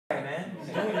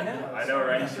I know,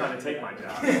 right? He's trying to take my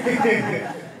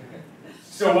job.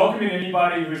 So welcoming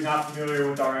anybody who's not familiar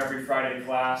with our Every Friday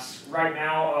class. Right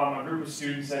now, a group of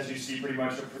students, as you see pretty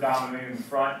much predominantly in the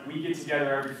front, we get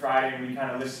together every Friday and we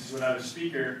kind of listen to another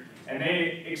speaker, and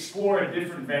they explore a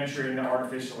different venture into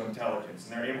artificial intelligence.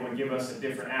 And they're able to give us a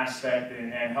different aspect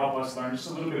and help us learn just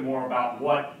a little bit more about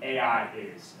what AI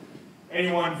is.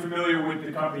 Anyone familiar with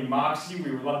the company Moxie?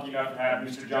 We were lucky enough to have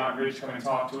Mr. John Rich come and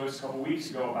talk to us a couple weeks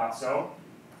ago about so.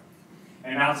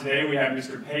 And now today we have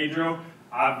Mr. Pedro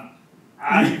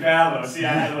Arevalo. See,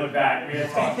 I had to look back. We had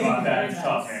to talk about that. It's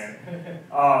tough,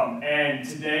 man. And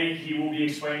today he will be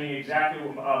explaining exactly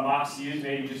what Moxie is,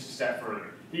 maybe just a step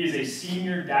further. He is a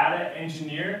senior data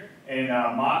engineer, and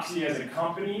Moxie as a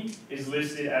company is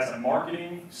listed as a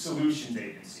marketing solutions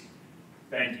agency.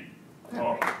 Thank you.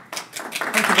 Welcome.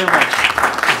 Thank you very much.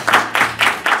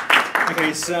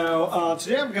 Okay, so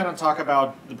today I'm going to talk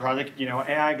about the project,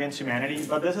 AI Against Humanity,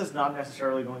 but this is not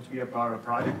necessarily going to be about a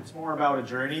project. It's more about a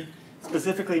journey,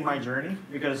 specifically my journey,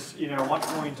 because, at one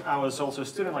point I was also a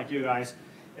student like you guys,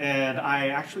 and I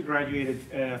actually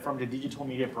graduated from the digital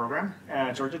media program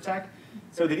at Georgia Tech.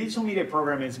 So the digital media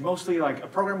program is mostly like a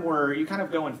program where you kind of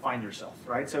go and find yourself,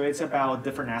 right? So it's about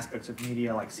different aspects of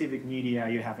media, like civic media,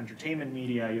 you have entertainment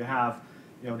media, you have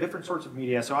different sorts of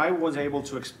media. So I was able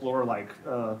to explore like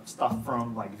stuff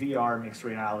from like VR, mixed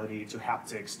reality, to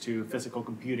haptics, to physical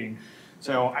computing.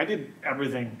 So I did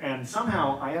everything, and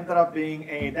somehow I ended up being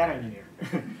a data engineer.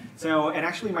 And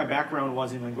actually my background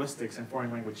was in linguistics and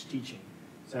foreign language teaching.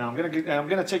 So I'm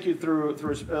gonna take you through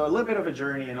a little bit of a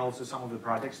journey, and also some of the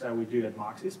projects that we do at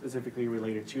Moxie, specifically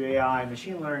related to AI,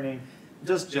 machine learning,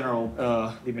 just general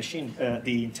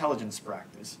the intelligence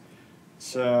practice.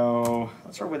 So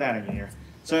let's start with data engineer.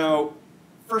 So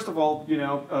first of all,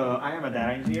 I am a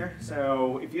data engineer.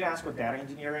 So if you ask what data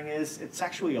engineering is, it's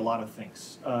actually a lot of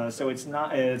things. So it's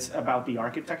about the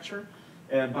architecture,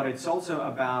 but it's also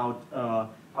about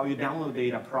how you download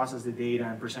data, process the data,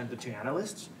 and present it to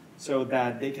analysts so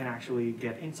that they can actually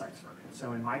get insights from it.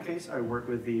 So in my case, I work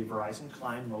with the Verizon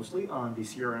client mostly on the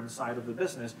CRM side of the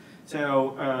business.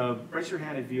 So raise your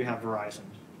hand if you have Verizon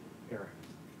here.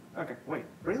 Okay, wait,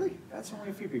 really? That's only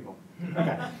a few people.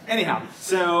 Okay. Anyhow,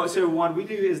 so what we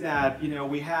do is that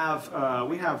we have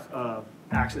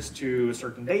access to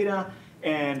certain data,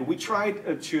 and we try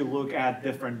to look at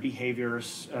different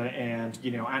behaviors and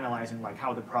analyzing like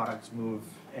how the products move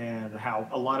and how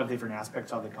a lot of different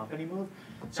aspects of the company move.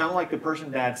 So I'm like the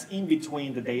person that's in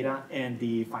between the data and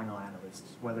the final analyst,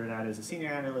 whether that is a senior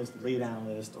analyst, a lead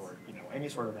analyst, or any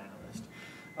sort of analyst.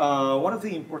 One of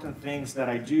the important things that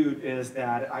I do is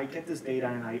that I get this data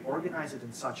and I organize it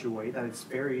in such a way that it's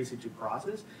very easy to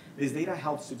process. This data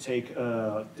helps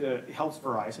helps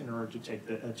Verizon in order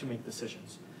to make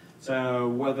decisions. So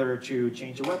whether to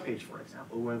change a web page, for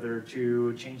example, whether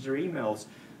to change their emails,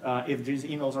 if these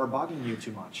emails are bugging you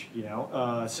too much,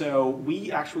 So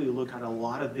we actually look at a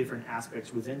lot of different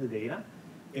aspects within the data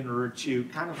in order to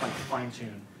kind of like fine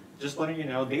tune. Just letting you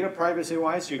know, data privacy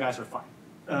wise, you guys are fine.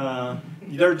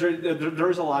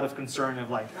 There's a lot of concern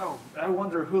of like, oh, I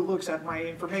wonder who looks at my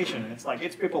information. It's like,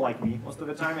 it's people like me most of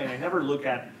the time, and I never look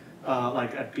at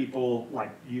at people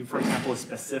like you, for example,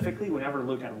 specifically. We never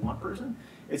look at one person.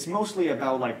 It's mostly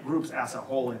about like groups as a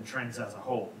whole and trends as a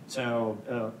whole.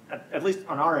 So at least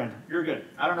on our end, you're good.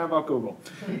 I don't know about Google.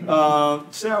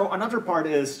 So another part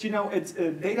is, it's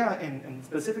data and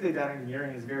specifically data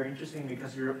engineering is very interesting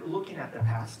because you're looking at the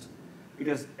past.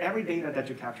 Because every data that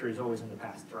you capture is always in the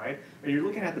past, right? But you're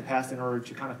looking at the past in order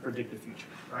to kind of predict the future,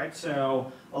 right?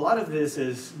 So a lot of this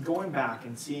is going back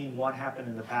and seeing what happened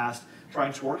in the past,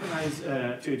 trying to organize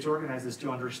organize this to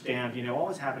understand, what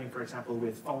was happening, for example,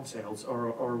 with phone sales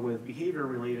or with behavior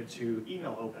related to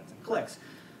email opens and clicks.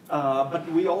 But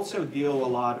we also deal a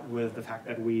lot with the fact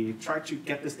that we try to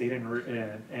get this data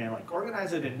and like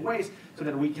organize it in ways so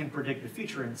that we can predict the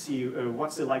future and see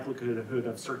what's the likelihood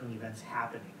of certain events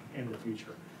happening in the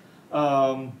future.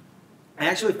 I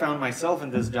actually found myself in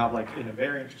this job like in a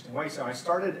very interesting way. So I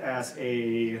started as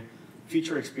a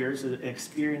future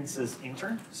experiences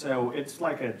intern. So it's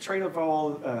like a jack of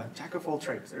all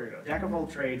trades. There you go, jack of all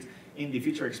trades in the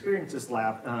future experiences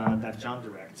lab that John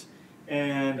directs.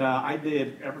 And I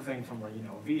did everything from like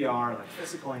VR, like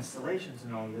physical installations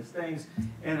and all of these things.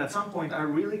 And at some point, I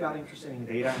really got interested in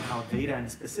data and how data,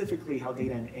 and specifically how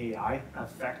data and AI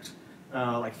affect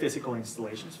like physical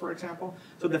installations, for example.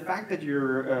 So the fact that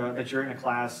you're in a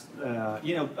class,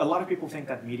 a lot of people think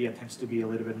that media tends to be a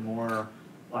little bit more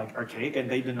like archaic, and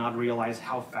they do not realize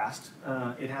how fast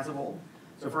it has evolved.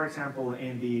 So for example,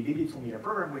 in the digital media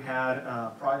program, we had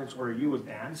projects where you would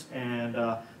dance, and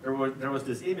there was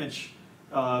this image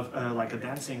of like a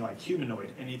dancing like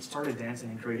humanoid, and it started dancing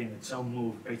and creating its own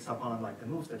move based upon like the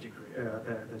moves that you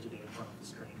that you did in front of the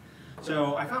screen.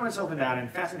 So I found myself in that and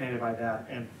fascinated by that,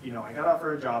 and you know I got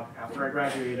offered a job after I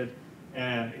graduated,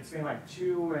 and it's been like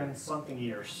 2 and something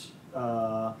years,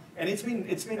 and it's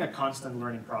been a constant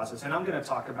learning process, and I'm going to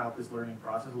talk about this learning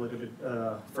process a little bit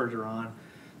further on.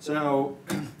 So.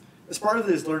 As part of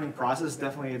this learning process,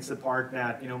 definitely it's the part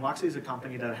that, you know, Moxie is a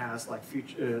company that has like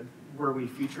where we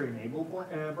feature enable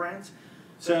brands.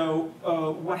 So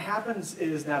what happens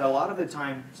is that a lot of the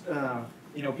time,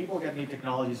 you know, people get new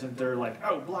technologies and they're like,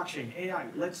 oh, blockchain, AI,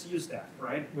 let's use that,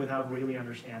 right? Without really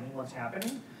understanding what's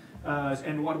happening.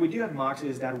 And what we do at Moxie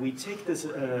is that we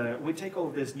take all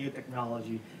of this new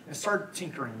technology and start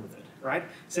tinkering with it, right?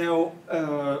 So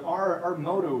our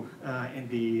motto in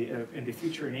the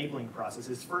future enabling process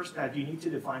is first that you need to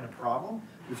define a problem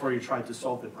before you try to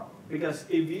solve the problem. Because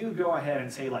if you go ahead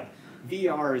and say like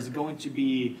VR is going to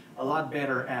be a lot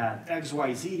better at X,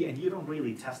 Y, Z, and you don't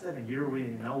really test it and you don't really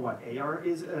know what VR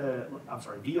is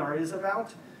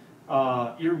about.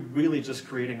 You're really just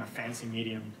creating a fancy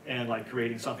medium and like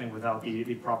creating something without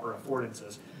the proper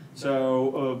affordances.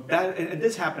 So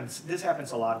this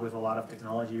happens a lot with a lot of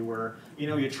technology where you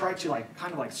know you try to like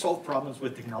kind of like solve problems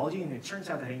with technology, and it turns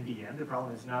out that in the end the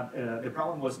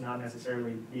problem was not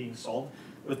necessarily being solved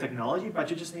with technology, but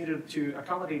you just needed to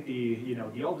accommodate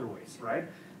the older ways, right?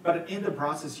 But in the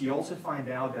process, you also find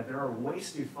out that there are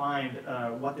ways to find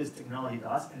what this technology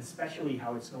does, and especially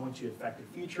how it's going to affect the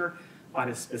future,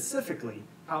 but specifically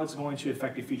how it's going to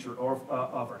affect the future of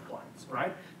our clients,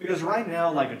 right? Because right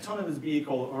now, like autonomous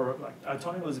vehicles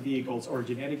or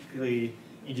genetically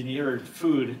engineered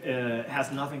food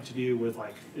has nothing to do with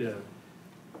like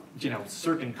you know,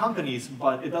 certain companies,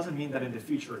 but it doesn't mean that in the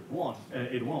future it won't.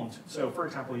 So, for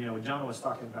example, you know, John was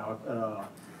talking about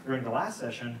during the last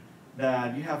session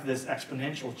that you have this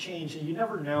exponential change, and you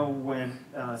never know when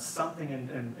something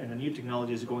in a new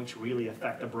technology is going to really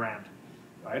affect a brand,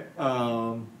 right?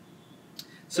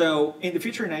 So in the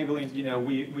future enabling, you know,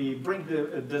 we bring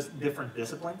this different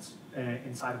disciplines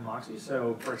inside of Moxie.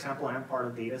 So, for example, I'm part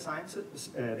of data sciences,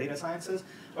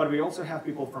 but we also have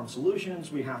people from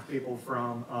solutions. We have people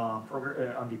from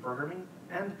on the programming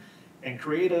end and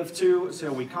creative too.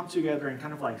 So we come together and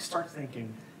kind of like start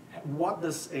thinking, what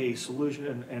does a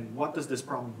solution and what does this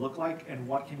problem look like, and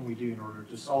what can we do in order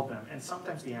to solve them? And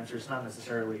sometimes the answer is not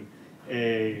necessarily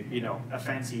a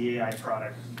fancy AI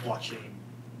product, blockchain,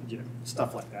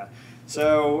 stuff like that.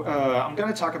 So I'm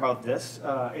going to talk about this.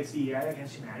 It's the AI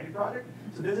Against Humanity project.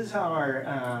 So this is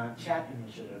our chat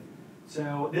initiative.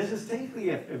 So this is technically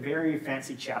a very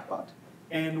fancy chatbot.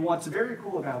 And what's very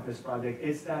cool about this project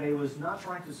is that it was not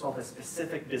trying to solve a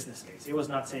specific business case. It was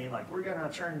not saying like, we're going to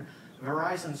turn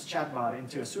Verizon's chatbot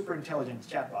into a super intelligent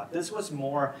chatbot. This was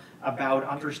more about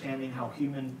understanding how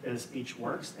human speech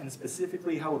works, and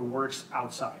specifically how it works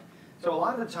outside. So a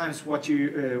lot of the times what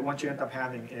you end up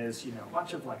having is a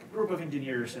bunch of like a group of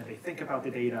engineers, and they think about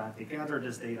the data, and they gather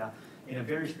this data in a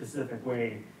very specific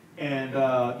way, and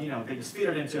they just feed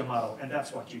it into a model, and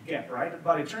that's what you get, right?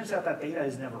 But it turns out that data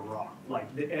is never wrong. Like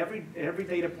every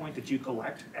data point that you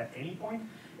collect at any point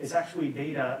is actually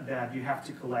data that you have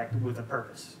to collect with a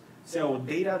purpose. So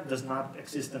data does not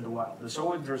exist in the wild.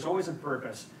 There's always a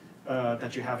purpose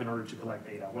that you have in order to collect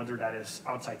data, whether that is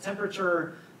outside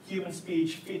temperature, human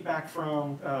speech, feedback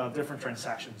from different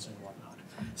transactions and whatnot.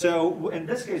 So in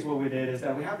this case, what we did is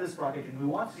that we have this project, and we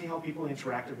want to see how people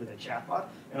interacted with the chatbot,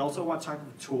 and also what type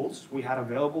of tools we had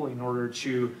available in order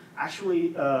to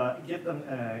actually give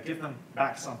them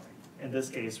back something. In this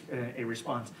case, a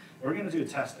response. We're going to do a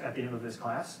test at the end of this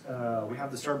class. We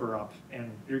have the server up, and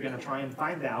you're going to try and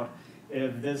find out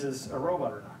if this is a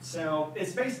robot or not. So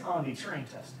it's based on the Turing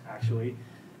test, actually.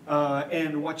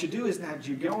 And what you do is that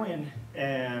you go in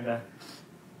and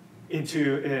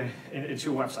into a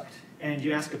website, and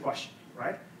you ask a question,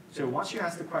 right? So once you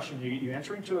ask the question, you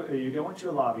go into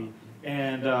a lobby,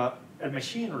 and a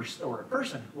machine or a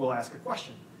person will ask a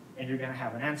question, and you're going to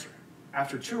have an answer.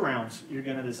 After 2 rounds, you're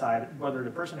going to decide whether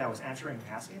the person that was answering and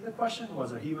asking the question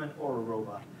was a human or a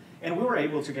robot. And we were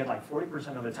able to get like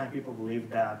 40% of the time people believed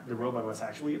that the robot was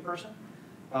actually a person.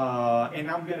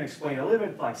 And I'm going to explain a little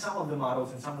bit like some of the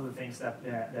models and some of the things that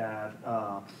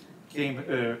came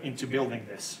into building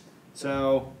this.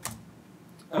 So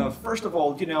first of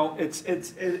all,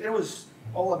 it was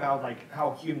all about like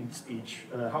how human speech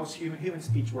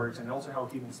works, and also how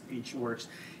human speech works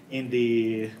in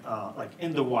the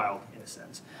wild, in a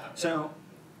sense. So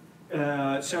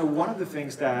one of the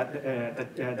things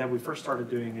that we first started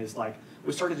doing is like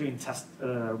we started doing tests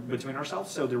between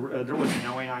ourselves. So there was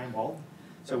no AI involved.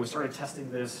 So we started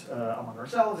testing this among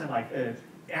ourselves and like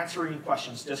answering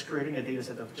questions, just creating a data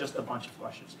set of just a bunch of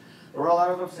questions. There were a lot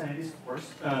of obscenities, of course,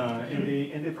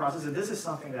 in the process. And this is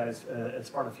something that is it's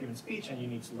part of human speech, and you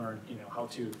need to learn, how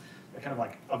to kind of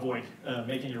like avoid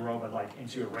making your robot like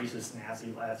into a racist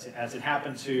Nazi, as it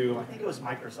happened to, I think it was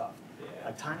Microsoft,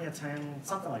 like Tanya 10,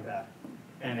 something like that.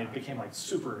 And it became like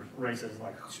super racist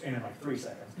like in like 3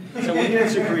 seconds. So we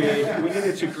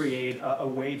needed to create a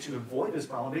way to avoid this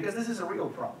problem, because this is a real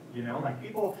problem. Like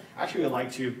people actually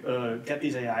like to get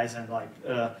these AIs and like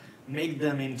make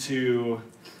them into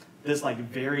this like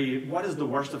what is the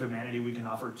worst of humanity we can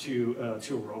offer to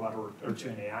a robot or to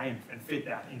an AI, and fit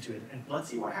that into it, and let's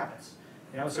see what happens.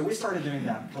 So we started doing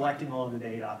that, collecting all of the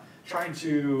data, trying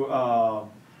to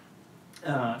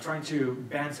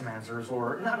ban some answers,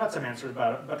 or not some answers,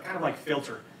 but kind of like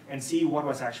filter and see what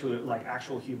was actually like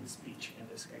actual human speech in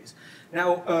this case.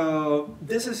 Now,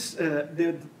 this is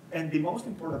the most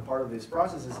important part of this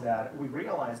process is that we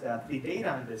realized that the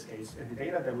data in this case, the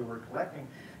data that we were collecting,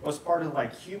 was part of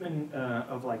like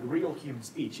real human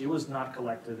speech. It was not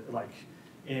collected like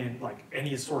in like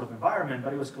any sort of environment,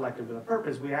 but it was collected with a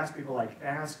purpose. We asked people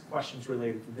ask questions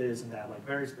related to this and that, like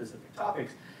very specific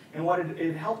topics. And what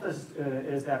it helped us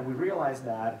is that we realized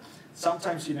that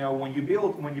sometimes, when you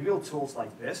build tools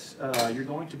like this, you're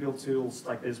going to build tools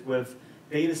like this with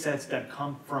data sets that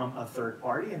come from a third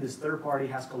party, and this third party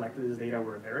has collected this data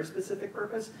for a very specific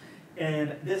purpose.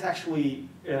 And this actually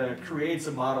creates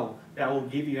a model that will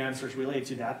give you answers related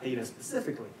to that data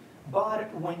specifically.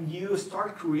 But when you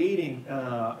start creating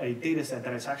a data set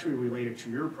that is actually related to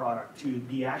your product, to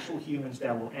the actual humans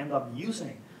that will end up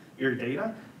using your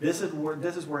data, this is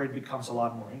where it becomes a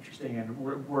lot more interesting, and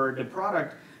where the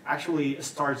product actually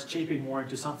starts shaping more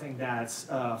into something that's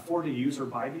for the user,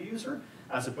 by the user,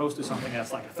 as opposed to something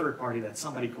that's like a third party that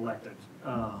somebody collected.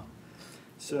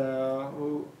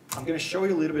 So I'm going to show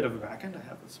you a little bit of a backend. I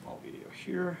have a small video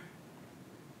here.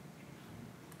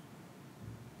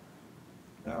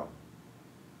 No.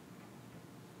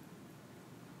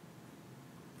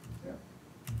 Yeah.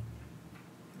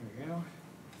 There we go.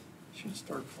 Should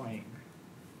start playing.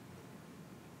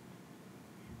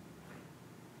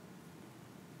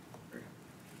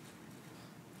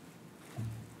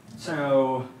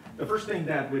 So the first thing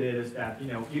that we did is that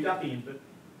you got the input.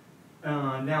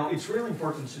 Now it's really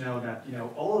important to know that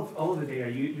all of the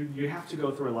data you have to go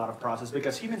through a lot of process,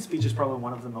 because human speech is probably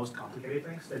one of the most complicated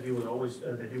things that you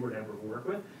would ever work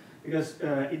with, because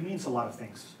it means a lot of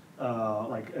things.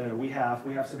 We have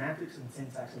semantics and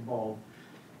syntax involved.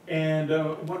 And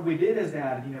what we did is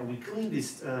that we cleaned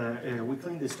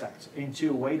this text into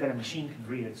a way that a machine can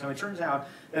read it. So it turns out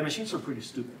that machines are pretty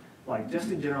stupid. Like just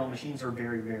in general, machines are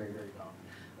very, very, very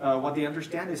dumb. What they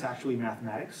understand is actually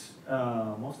mathematics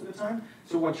most of the time.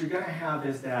 So what you're going to have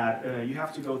is that you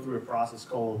have to go through a process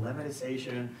called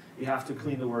lemmatization. You have to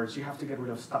clean the words. You have to get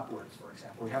rid of stop words, for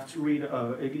example. You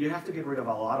have to get rid of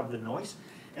a lot of the noise.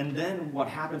 And then what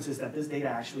happens is that this data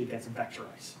actually gets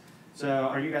vectorized. So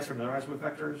are you guys familiarized with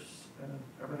vectors and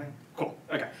everything? Cool.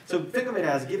 Okay. So think of it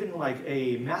as giving like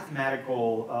a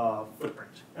mathematical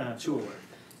footprint to a word.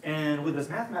 And with this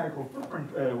mathematical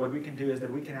footprint, what we can do is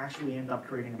that we can actually end up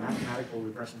creating a mathematical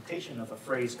representation of a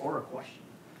phrase or a question.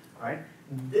 Right?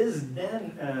 This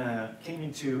then came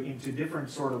into different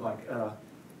sort of like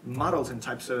models and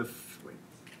types of. Wait.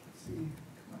 Let's see. Come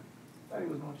on. I thought he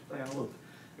was going to play on a loop.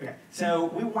 Okay, so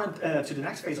we went to the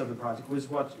next phase of the project,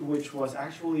 which was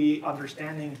actually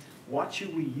understanding what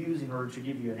should we use in order to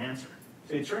give you an answer.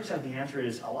 So it turns out the answer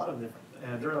is a lot of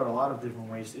different. There are a lot of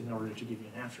different ways in order to give you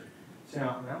an answer. So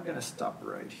I'm going to stop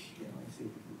right here. Let me see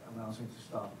if it allows me to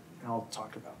stop, and I'll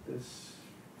talk about this.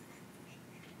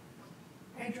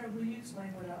 Pedro, will you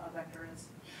explain what a vector is?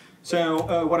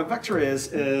 So what a vector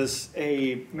is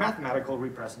a mathematical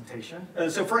representation.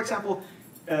 So for example,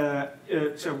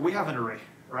 so we have an array.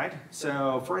 Right?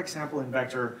 So for example, in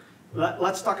vector,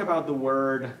 let's talk about the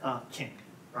word king,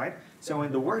 right? So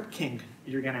in the word king,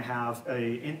 you're going to have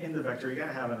in the vector, you're going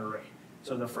to have an array.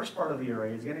 So the first part of the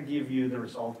array is going to give you the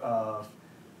result of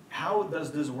how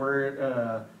does this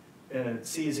word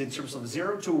sees in terms of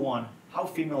 0 to 1, how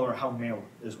female or how male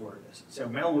this word is. So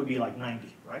male would be like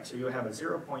 90, right? So you would have a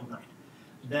 0.9.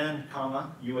 Then,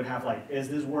 comma, you would have like, is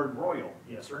this word royal?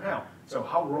 Yes or no? So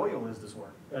how royal is this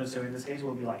word? So in this case, it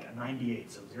will be like a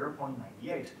 98, so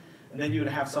 0.98. And then you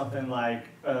would have something like,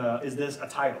 is this a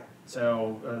title?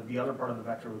 So the other part of the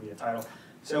vector would be a title.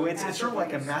 So it's sort of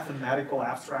like a mathematical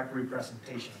abstract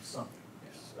representation of something.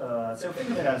 Yes. So think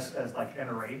of it as like an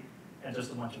array and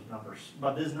just a bunch of numbers.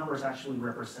 But these numbers actually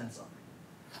represent something.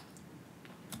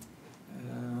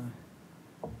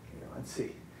 Okay, let's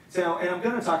see. So, and I'm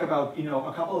going to talk about,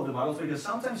 a couple of the models because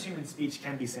sometimes human speech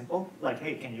can be simple, like,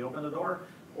 hey, can you open the door?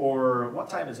 Or what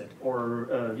time is it?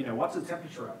 Or, what's the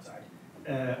temperature outside?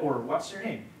 Or what's your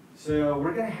name? So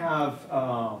we're going to have,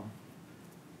 right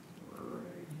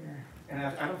here, and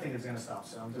I don't think it's going to stop,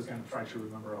 so I'm just going to try to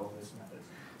remember all of these methods.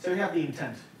 So we have the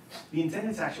intent. The intent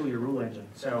is actually a rule engine.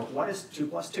 So what is 2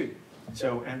 plus 2?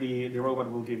 So, and the robot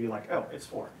will give you like, oh, it's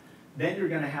 4. Then you're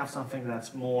going to have something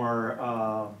that's more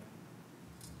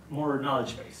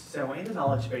knowledge base. So in the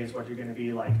knowledge base, what you're going to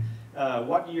be like,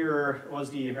 what year was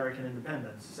the American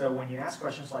independence? So when you ask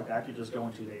questions like that, you just go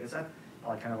into the data set,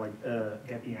 kind of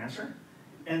get the answer.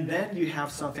 And then you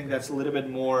have something that's a little bit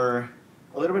more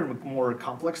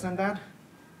complex than that.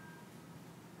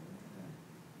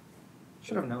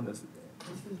 Should have known this.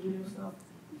 What's this video stuff?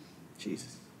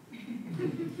 Jesus. Yeah.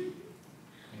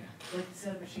 Like you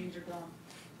said, machines are dumb.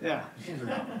 Yeah, machines are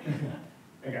dumb.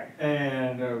 Okay,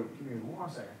 and give me 1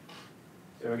 second.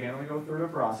 So again, we go through the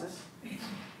process.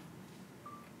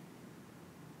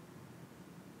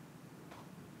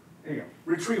 There you go.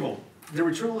 Retrieval. The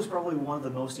retrieval is probably one of the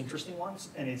most interesting ones,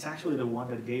 and it's actually the one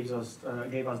that gave us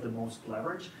the most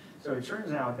leverage. So it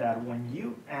turns out that when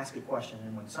you ask a question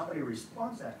and when somebody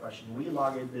responds to that question, we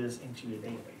log this into a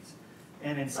database.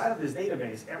 And inside of this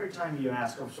database, every time you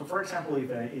ask, so for example,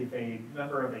 if a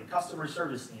member of a customer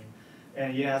service team,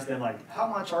 and you ask them like, how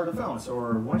much are the phones,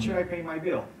 or when should I pay my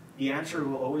bill? The answer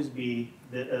will always be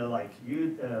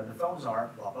the phones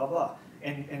are blah blah blah,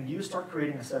 and you start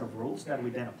creating a set of rules that we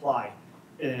then apply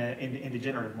in the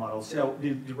generative model. So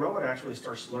the robot actually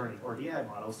starts learning, or the AI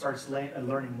model starts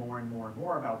learning more and more and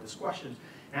more about these questions,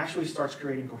 and actually starts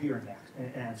creating coherent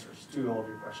answers to all of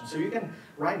your questions. So you can,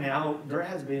 right now, there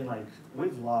has been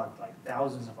we've logged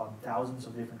thousands upon thousands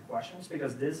of different questions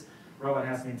because this robot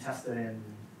has been tested in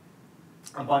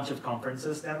a bunch of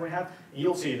conferences that we have.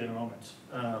 You'll see it in a moment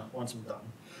once I'm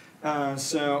done.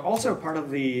 So also part of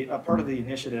the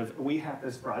initiative, we had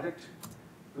this project,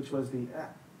 which was the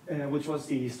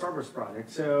Starbucks project.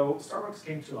 So Starbucks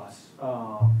came to us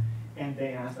and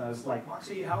they asked us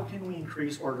Moxie, how can we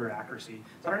increase order accuracy?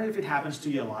 So I don't know if it happens to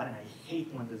you a lot, and I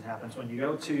hate when this happens when you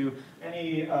go to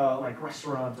any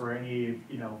restaurant or any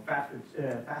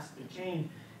fast food chain,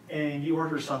 and you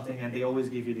order something and they always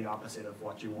give you the opposite of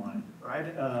what you want, right?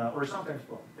 Or sometimes,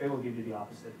 well, they will give you the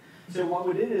opposite. So what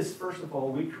we did is, first of all,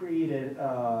 we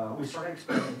started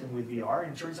experimenting with VR,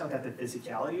 and it turns out that the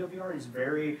physicality of VR is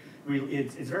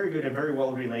it's very good and very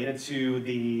well related to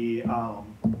the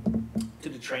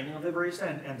training of the barista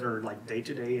and their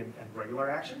day-to-day and regular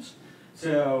actions.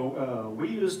 So we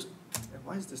used,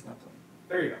 why is this not playing?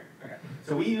 There you go. Okay.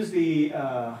 So we used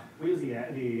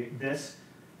this.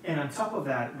 And on top of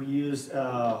that, we used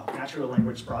natural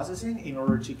language processing in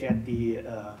order to get the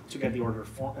order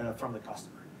from the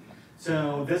customer.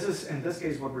 So in this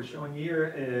case, what we're showing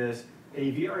here is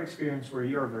a VR experience where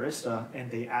you're a barista and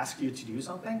they ask you to do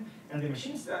something, and the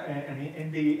machine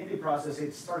in the process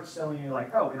it starts telling you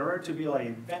oh, in order to be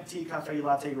venti, cafe,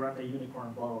 latte, grande,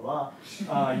 unicorn, blah blah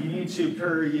blah, you need to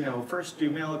first do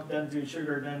milk, then do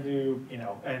sugar, then do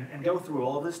and go through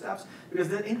all of these steps,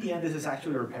 because in the end this is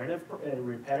actually a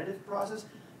repetitive process,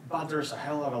 but there's a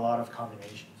hell of a lot of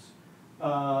combinations.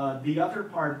 The other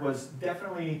part was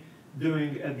definitely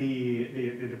doing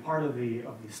the part of the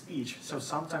speech. So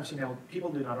sometimes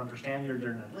people do not understand you,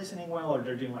 they're not listening well, or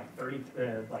they're doing 30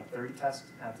 tests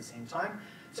at the same time.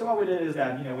 So what we did is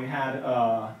that we had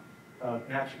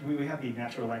we had the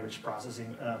natural language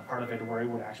processing part of it where it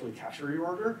would actually capture your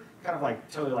order, kind of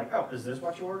tell you oh, is this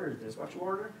what you order? Is this what you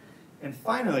order? And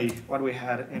finally, what we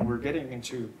had, and we're getting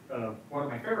into one of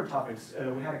my favorite topics,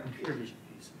 we had a computer vision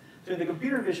piece. So in the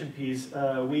computer vision piece,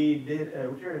 we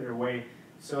created a way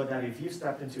so that if you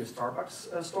stepped into a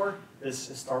Starbucks store,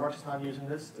 Starbucks is not using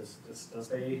this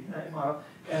does a model,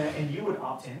 and you would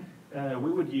opt in,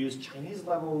 we would use Chinese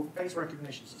level face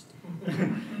recognition system.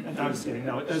 And I'm just kidding,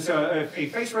 no. So a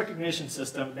face recognition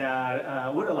system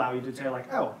that would allow you to tell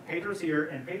oh, Pedro's here,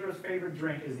 and Pedro's favorite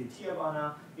drink is the Tea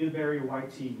Habana Blueberry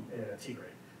White Tea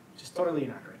grade, which is totally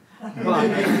inaccurate. But,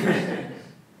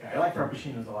 yeah, I like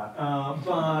frappuccinos a lot.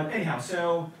 But anyhow,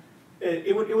 so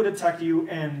it would detect you,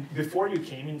 and before you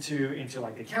came into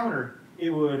the counter,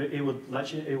 it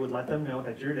would let them know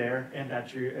that you're there and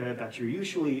that you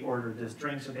usually order this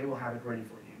drink, so they will have it ready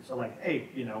for you. So hey,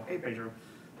 hey Pedro,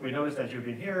 we noticed that you've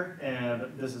been here, and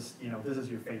this is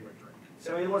your favorite drink.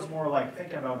 So it was more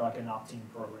thinking about an opt-in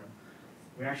program.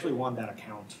 We actually won that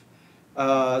account.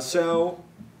 So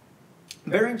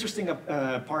very interesting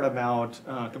part about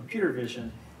computer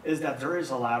vision is that there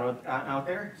is a lot out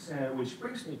there, which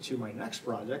brings me to my next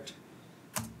project.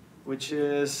 which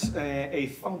is a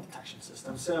phone detection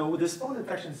system. So with this phone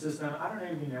detection system, I don't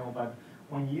know if you know, but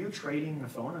when you trade in a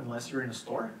phone, unless you're in a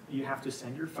store, you have to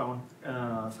send your phone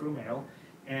through mail.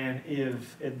 And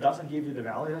if it doesn't give you the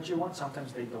value that you want,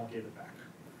 sometimes they don't give it back.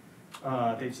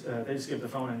 They just give the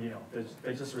phone and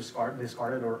they just discard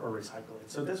it or recycle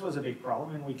it. So this was a big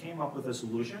problem, and we came up with a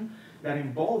solution that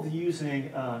involved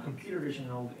using computer vision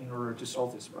in order to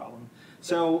solve this problem.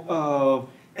 So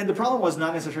and the problem was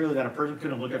not necessarily that a person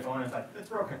couldn't look at a phone and think it's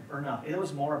broken or not. It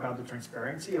was more about the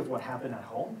transparency of what happened at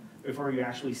home before you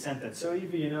actually sent it. So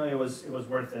if you know it was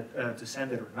worth it to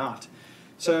send it or not.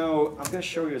 So I'm going to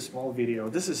show you a small video.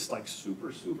 This is like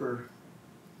super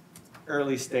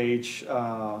early stage.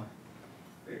 There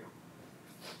you go.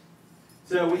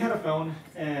 So we had a phone,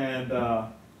 and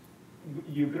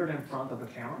you put it in front of a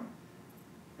camera.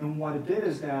 And what it did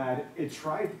is that it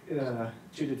tried to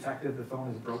detect if the phone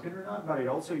is broken or not, but it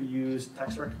also used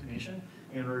text recognition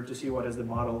in order to see what is the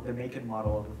model, the make and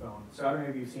model of the phone. So I don't know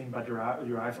if you've seen, but your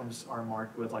iPhones are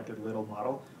marked with like a little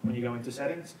model when you go into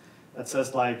settings. That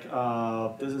says like,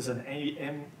 this is an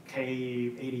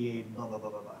MK88, blah, blah, blah,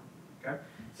 blah, blah, okay?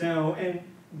 So, and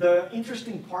the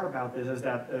interesting part about this is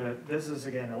that, this is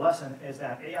again a lesson, is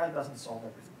that AI doesn't solve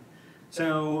everything.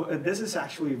 So this is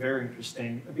actually very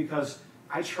interesting because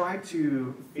I tried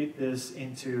to fit this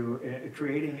into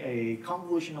creating a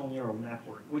convolutional neural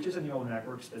network, which is a neural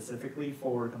network specifically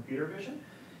for computer vision,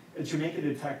 to make it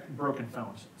detect broken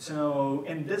phones. So,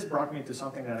 and this brought me to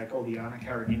something that I call the Anna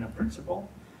Karenina principle,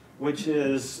 which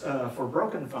is for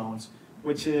broken phones,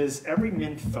 which is every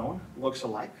mint phone looks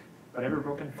alike, but every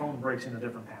broken phone breaks in a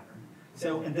different pattern.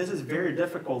 So, and this is very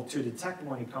difficult to detect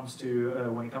when it comes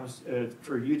to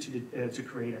for you to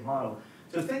create a model.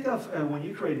 So think of when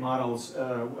you create models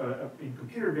in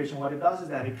computer vision, what it does is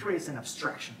that it creates an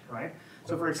abstraction, right?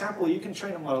 So for example, you can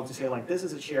train a model to say like, this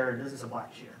is a chair and this is a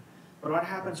black chair. But what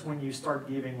happens when you start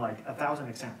giving like 1,000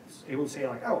 examples? It will say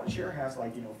like, oh, a chair has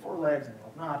like 4 legs and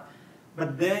whatnot.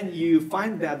 But then you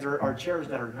find that there are chairs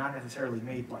that are not necessarily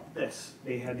made like this.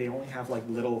 They only have like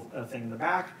little thing in the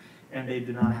back, and they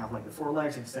do not have like the 4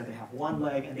 legs. Instead, they have 1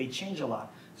 leg, and they change a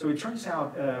lot. So it turns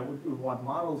out what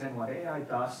models and what AI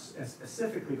does, and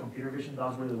specifically computer vision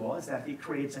does really well, is that it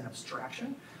creates an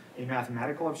abstraction, a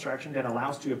mathematical abstraction that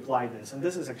allows to apply this. And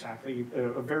this is exactly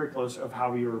very close of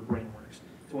how your brain works.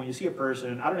 So when you see a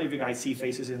person, I don't know if you guys see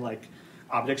faces in like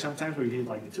objects sometimes where you do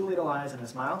like the 2 little eyes and a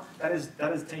smile. That is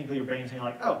technically your brain saying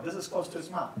like, oh, this is close to a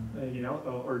smile,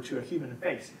 or to a human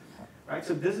face, right?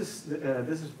 So this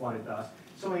is what it does.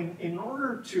 So in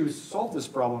order to solve this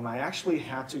problem, I actually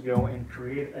had to go and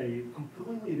create a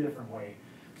completely different way,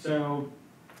 so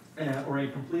or a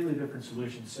completely different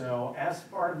solution. So as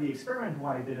part of the experiment,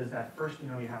 what I did is that first,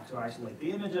 you have to isolate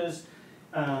the images.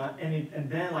 And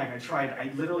then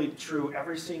I literally threw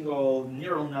every single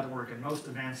neural network and most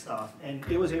advanced stuff, and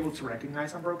it was able to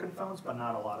recognize some broken phones, but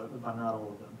not all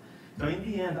of them. So in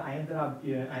the end, I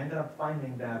ended up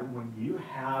finding that when you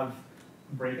have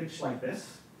breakage like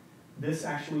this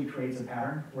actually creates a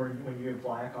pattern where when you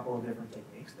apply a couple of different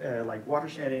techniques, like water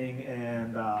shedding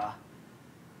and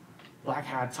black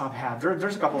hat, top hat.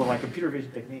 There's a couple of computer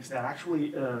vision techniques that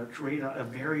actually create a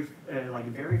very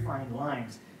fine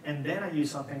lines. And then I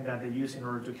use something that they use in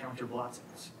order to counter blood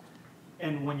cells.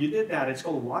 And when you did that, it's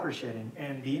called water shedding,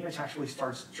 and the image actually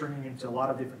starts turning into a lot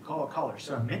of different colors.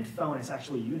 So a mint phone is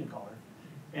actually unicolor,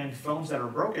 and phones that are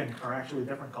broken are actually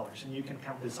different colors, and you can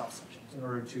count the subsections in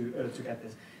order to get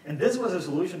this. And this was a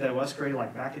solution that was created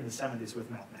back in the 70s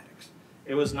with mathematics.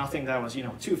 It was nothing that was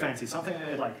too fancy.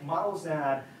 Something like models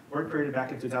that were created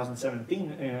back in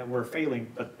 2017 were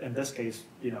failing, but in this case,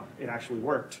 it actually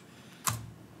worked.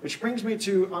 Which brings me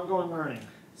to ongoing learning.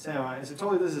 So as I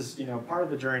told you, this is part of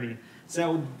the journey.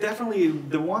 So definitely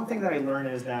the one thing that I learned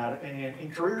is that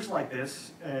in careers like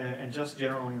this, and just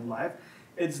generally in life,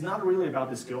 it's not really about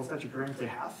the skills that you currently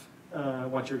have,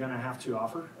 what you're going to have to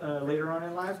offer later on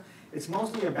in life. It's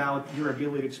mostly about your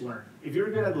ability to learn. If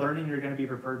you're good at learning, you're going to be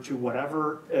prepared to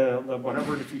whatever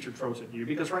the future throws at you.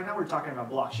 Because right now we're talking about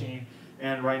blockchain,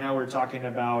 and right now we're talking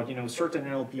about certain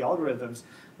NLP algorithms.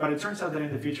 But it turns out that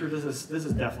in the future, this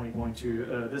is definitely going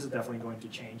to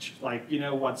change. What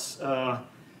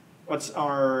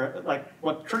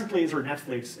currently is our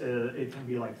Netflix, it can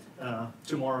be like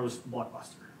tomorrow's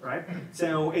Blockbuster, right?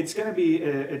 So it's going to be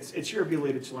it's your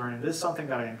ability to learn, and this is something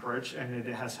that I encourage, and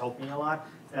it has helped me a lot.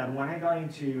 And when I got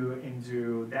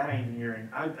into data engineering,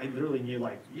 I literally knew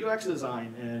UX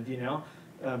design and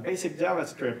basic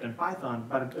JavaScript and Python.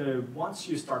 But once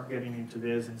you start getting into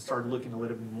this and start looking a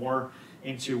little bit more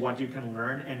into what you can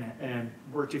learn and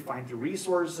where to find the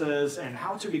resources and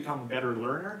how to become a better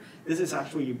learner, this is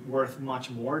actually worth much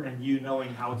more than you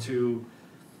knowing how to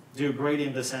do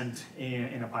gradient descent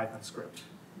in a Python script,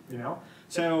 you know?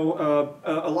 So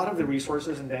a lot of the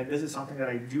resources, and this is something that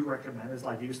I do recommend, is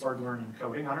like you start learning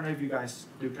coding. I don't know if you guys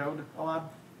do code a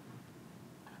lot.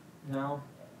 No?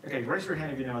 Okay, raise your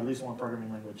hand if you know at least one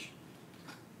programming language.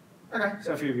 Okay,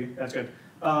 so a few of you, that's good.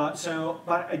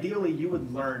 But ideally you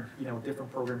would learn,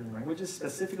 different programming languages,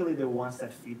 specifically the ones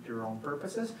that fit your own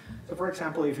purposes. So for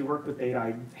example, if you work with data,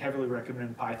 I heavily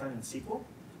recommend Python and SQL.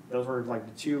 Those were like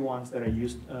the two ones that I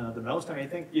used the most, and I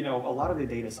think a lot of the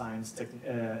data science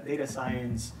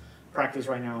practice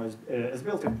right now is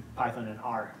built in Python and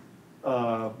R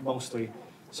mostly.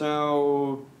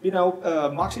 So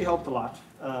Moxie helped a lot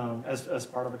as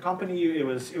part of the company. It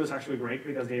was actually great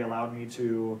because they allowed me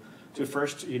to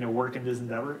first work in this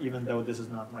endeavor, even though this is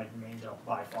not my main job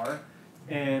by far,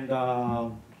 and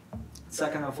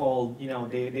second of all,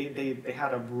 they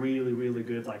had a really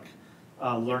good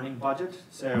learning budget,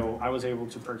 so I was able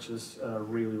to purchase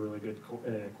really good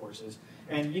courses.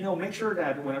 And make sure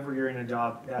that whenever you're in a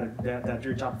job, that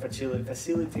your job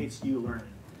facilitates you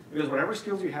learning, because whatever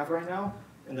skills you have right now,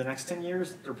 in the next 10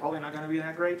 years, they're probably not going to be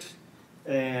that great,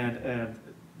 and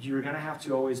you're going to have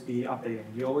to always be updating.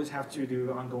 You always have to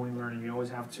do ongoing learning. You always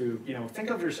have to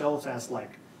think of yourselves as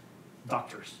like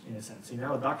doctors, in a sense. A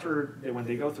doctor, when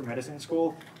they go through medicine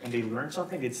school and they learn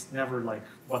something, it's never like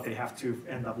what they have to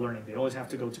end up learning. They always have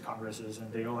to go to congresses,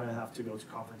 and they always have to go to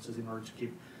conferences in order to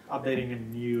keep updating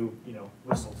and new,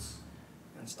 results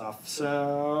and stuff.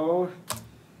 So,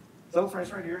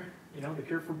 phrase right here, the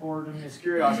cure for boredom is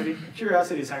curiosity.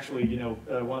 Curiosity is actually,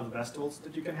 one of the best tools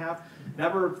that you can have.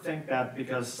 Never think that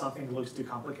because something looks too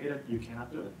complicated, you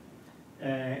cannot do it.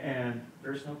 And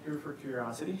there's no cure for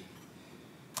curiosity.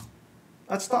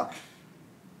 Let's talk.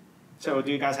 So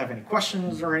do you guys have any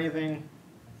questions or anything?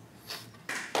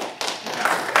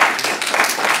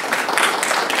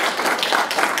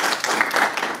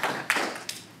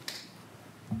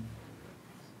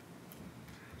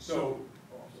 So,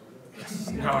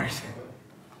 No worries.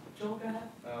 Joel, go ahead.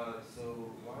 So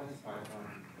why is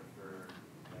Python preferred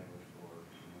language for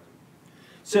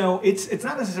So it's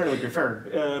not necessarily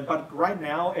preferred, but right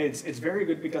now it's very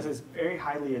good because it's very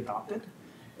highly adopted.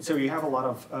 So you have a lot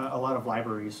of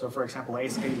libraries. So for example,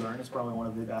 sklearn is probably one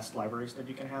of the best libraries that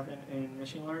you can have in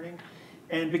machine learning,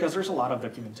 and because there's a lot of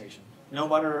documentation. No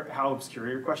matter how obscure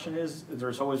your question is,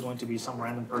 there's always going to be some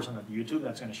random person on YouTube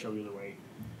that's going to show you the way.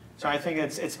 So I think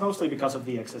it's mostly because of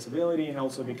the accessibility, and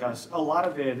also because a lot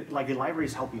of it, like the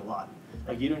libraries help you a lot.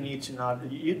 Like you do not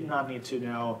need to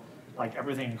know like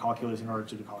everything in calculus in order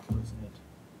to do calculus in it.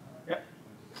 Yeah.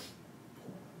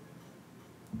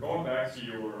 going back to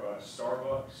your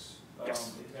Starbucks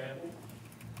example,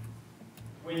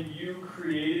 when you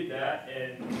created that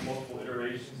and multiple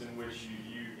iterations in which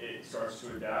it starts to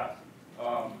adapt,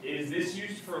 is this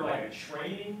used for like a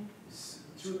training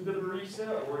to the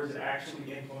barista, or is it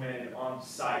actually implemented on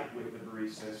site with the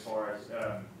barista as far as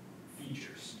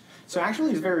features? So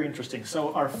actually it's very interesting.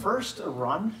 So our first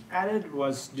run at it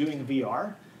was doing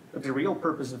VR, but the real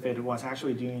purpose of it was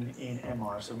actually doing in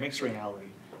MR, so mixed reality.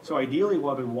 So ideally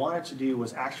what we wanted to do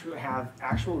was actually have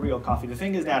actual real coffee. The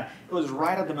thing is that it was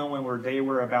right at the moment where they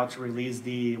were about to release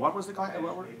the,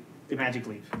 the Magic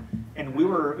Leap. And we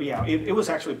were, it was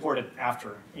actually ported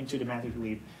after into the Magic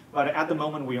Leap. But at the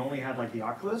moment we only had like the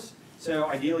Oculus. So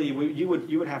ideally you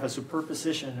would have a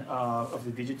superposition of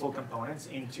the digital components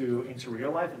into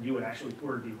real life, and you would actually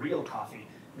pour the real coffee,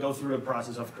 go through the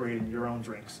process of creating your own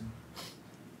drinks.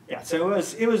 Yeah, so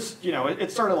it was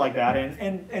it started like that,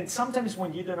 and sometimes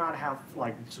when you do not have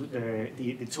like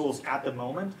the tools at the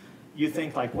moment, you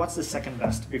think like, what's the second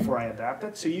best before I adapt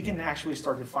it? So you can actually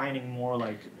start defining more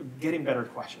like getting better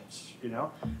questions,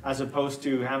 as opposed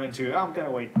to having to, I'm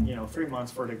gonna wait 3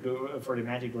 months for the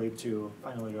Magic Leap to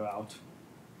finally go out.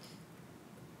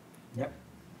 Yep.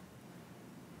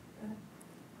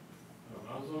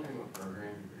 I was wondering what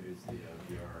program you produced the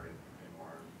VR and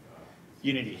MR.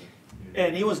 Unity.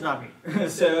 And it was not me.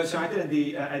 so I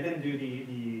didn't do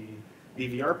the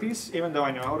VR piece, even though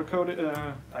I know how to code it.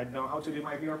 I know how to do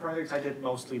my VR projects. I did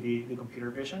mostly the computer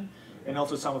vision and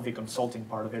also some of the consulting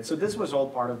part of it. So this was all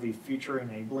part of the future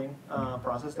enabling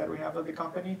process that we have at the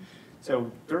company.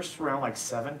 So there's around like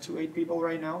 7 to 8 people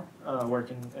right now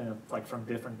working like from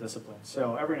different disciplines.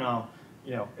 So every now,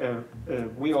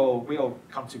 we all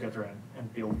come together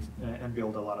and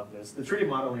build a lot of this. The 3D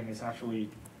modeling is actually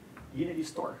Unity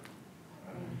Store.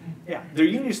 Yeah, the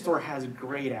Unity Store has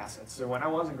great assets. So when I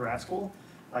was in grad school,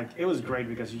 Like, it was great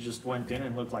because you just went in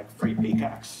and looked like free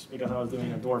pickaxe because I was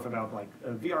doing a dwarf about like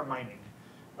VR mining,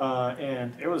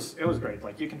 and it was great.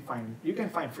 Like, you can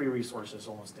find free resources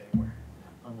almost anywhere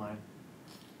online.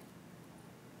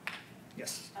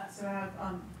 Yes. So I have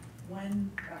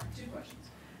two questions.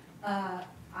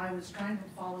 I was trying to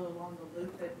follow along the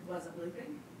loop that wasn't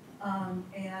looping,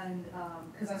 and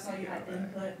because I saw you had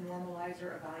input,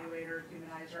 normalizer, evaluator,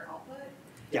 humanizer, output.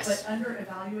 Yes. But under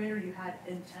evaluator, you had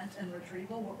intent and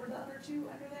retrieval. What were the other two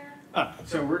under there?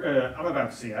 So I'm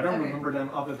about to see. I don't remember them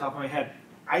off the top of my head.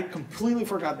 I completely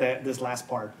forgot this last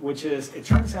part, which is it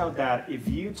turns out that if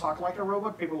you talk like a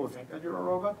robot, people will think that you're a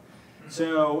robot.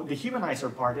 So the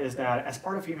humanizer part is that as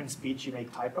part of human speech, you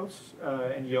make typos,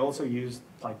 and you also use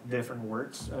like different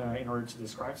words in order to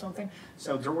describe something.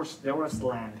 So there was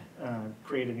slang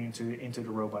created into the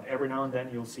robot. Every now and then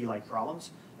you'll see like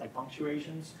problems, like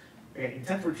punctuations. Okay,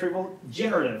 intent retrieval,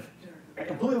 generative. I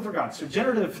completely forgot. So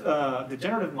the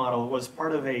generative model was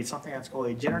part of something that's called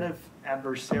a generative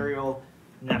adversarial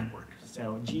network.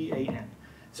 So GAN.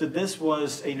 So this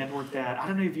was a network that, I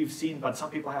don't know if you've seen, but some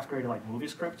people have created like movie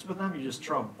scripts with them. You just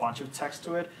throw a bunch of text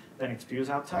to it, then it spews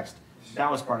out text.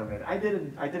 That was part of it. I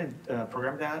didn't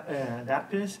program that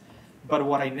piece, but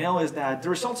what I know is that the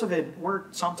results of it were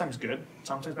sometimes good,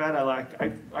 sometimes bad.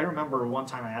 I remember one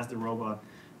time I asked the robot,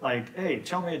 like, hey,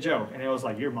 tell me a joke, and it was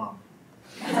like, your mom.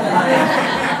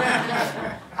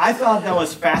 I thought that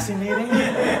was fascinating,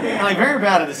 and like very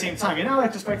bad at the same time. You know,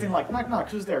 like expecting like knock knock,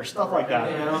 who's there, stuff like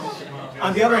that. You know.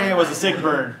 On the other hand, it was a sick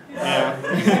burn. Yeah.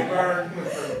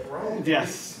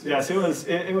 Yes,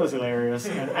 it was hilarious,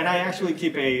 and I actually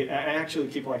keep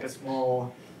like a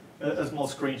small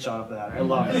screenshot of that. I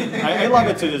love it. I love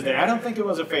it to this day. I don't think it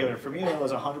was a failure. For me, it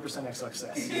was 100% a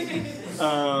success.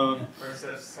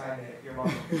 Your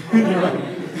mom.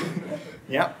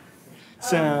 Yep.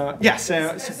 So yeah,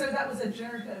 so that was a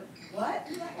generative what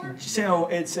network? So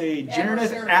it's a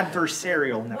generative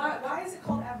adversarial network. Why is it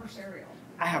called adversarial?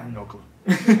 I have no clue.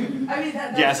 I mean,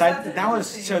 that was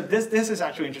so. This is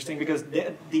actually interesting because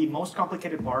the most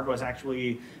complicated part was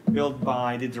actually built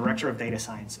by the director of data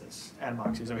sciences at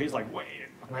Moxie. So he's like way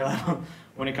at my level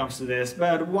when it comes to this.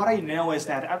 But what I know is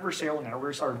that adversarial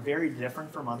networks are very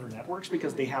different from other networks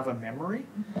because they have a memory.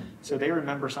 So they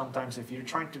remember sometimes if you're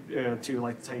trying to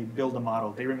like say build a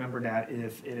model, they remember that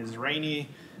if it is rainy,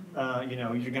 you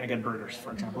know, you're gonna get birders,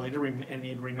 for example, and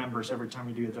it remembers every time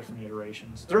you do different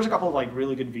iterations. There's a couple of like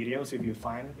really good videos if you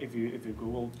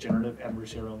Google generative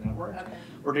adversarial network,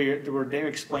 where they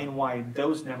explain why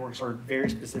those networks are very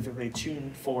specifically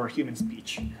tuned for human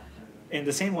speech, in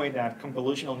the same way that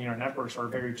convolutional neural networks are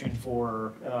very tuned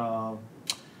for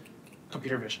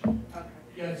computer vision. Okay.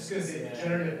 Yeah, I was just going to say the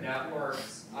generative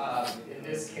networks, in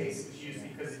this case, it's used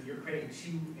because you're creating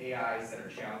two AIs that are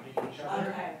challenging each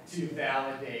other to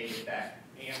validate that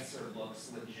answer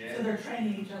looks legit. So they're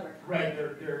training each other. Right,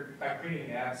 they're by creating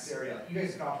an adversarial. You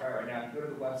guys can all try right now. If you go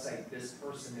to the website, this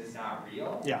person is not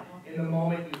real. Yeah. In the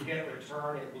moment you hit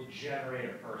return, it will generate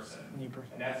a person.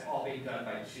 And that's all being done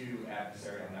by two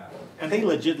adversarial networks. And they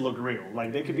legit look real.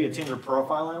 Like they could be a Tinder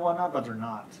profile and whatnot, but they're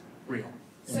not real.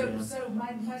 So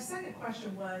my second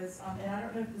question was, and I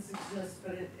don't know if this exists,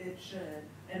 but it should,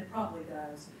 and it probably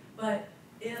does. But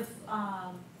if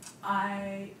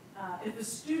if a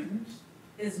student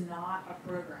is not a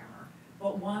programmer,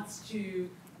 but wants to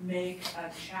make a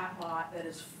chatbot that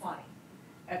is funny,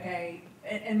 okay,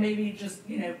 and maybe just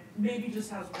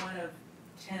has one of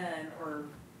 10 or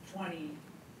 20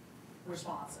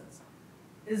 responses,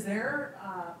 is there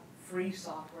free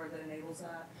software that enables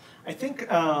that? I think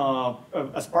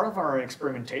as part of our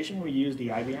experimentation, we use the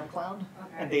IBM Cloud,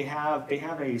 and they have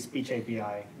a speech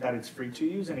API that it's free to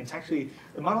use, and it's actually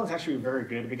the model is actually very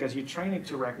good because you train it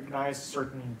to recognize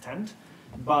certain intent,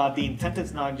 but the intent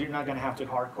is not you're not going to have to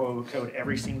hard code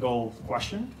every single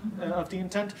question of the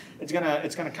intent. It's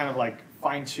gonna kind of like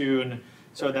fine tune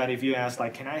so that if you ask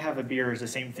like, can I have a beer, is the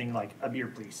same thing like a beer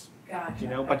please. Gotcha. You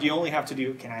know, but you only have to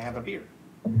do, can I have a beer?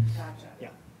 Gotcha. Yeah.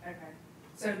 Okay.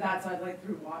 So that's like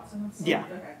through Watson and stuff? Yeah.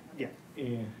 Okay.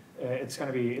 Yeah. It's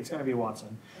gonna be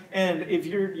Watson. And if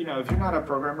you're not a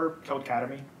programmer,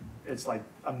 Codecademy, it's like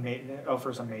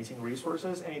offers amazing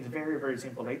resources, and it's very, very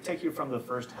simple. They take you from the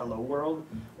first hello world,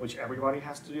 which everybody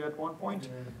has to do at one point,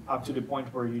 up to the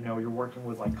point where you're working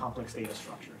with like complex data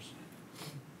structures.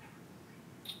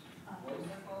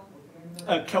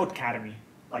 Codecademy,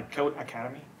 like Code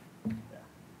Academy.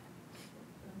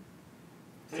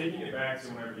 Taking it back to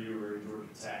whenever you were in Georgia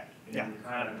Tech, and you were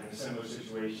kind of in a similar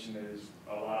situation as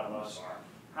a lot of us are.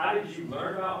 How did you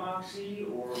learn about Moxie,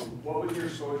 or what was your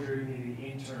exposure in the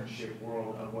internship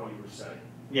world of what you were studying?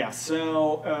 Yeah,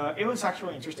 so it was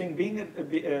actually interesting being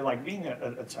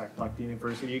at tech, like the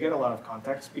university. You get a lot of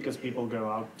contacts because people go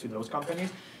out to those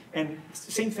companies, and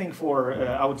same thing for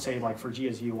I would say like for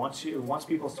GSU. Once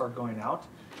people start going out,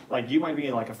 like you might be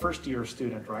like a first year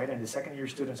student, right? And the second year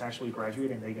students actually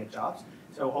graduate and they get jobs.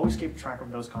 So always keep track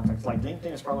of those contacts. Like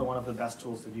LinkedIn is probably one of the best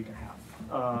tools that you can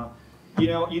have. You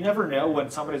know, you never know when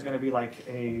somebody's going to be like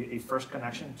a first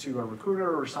connection to a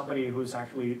recruiter or somebody who's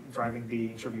actually driving the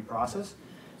interview process.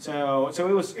 So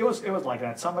it was like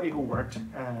that. Somebody who worked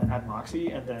at Moxie,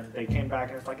 and then they came back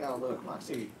and it's like, oh look,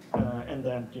 Moxie, and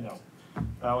then you know,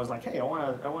 I was like, hey, I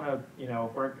wanna you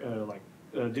know work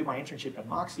do my internship at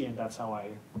Moxie, and that's how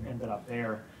I ended up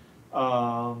there.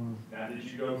 Now, did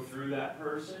you go through that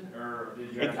person, or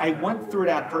did you? I went through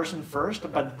that person first,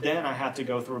 but then I had to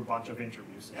go through a bunch of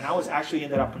interviews, and I was actually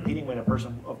ended up competing with a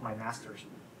person of my master's.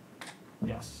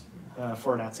 Yes,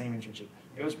 for that same internship.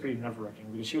 It was pretty nerve-wracking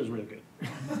because she was really good.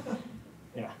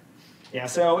 Yeah.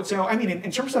 So I mean,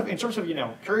 in terms of you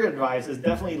know career advice, is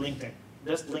definitely LinkedIn.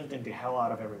 Just LinkedIn the hell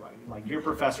out of everybody. Like your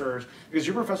professors, because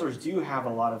your professors do have a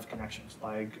lot of connections.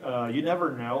 Like you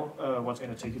never know what's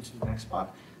going to take you to the next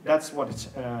spot. That's what's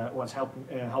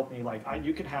helped me. Like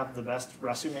you could have the best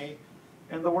resume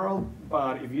in the world,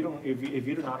 but if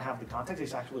you do not have the context,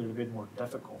 it's actually a bit more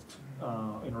difficult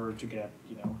in order to get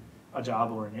you know a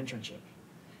job or an internship.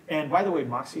 And by the way,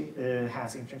 Moxie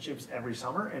has internships every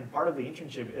summer, and part of the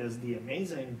internship is the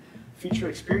amazing Future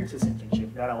Experiences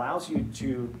internship that allows you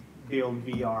to build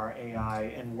VR, AI,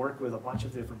 and work with a bunch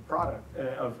of different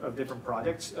different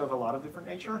projects of a lot of different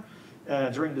nature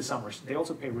during the summers. They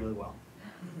also pay really well.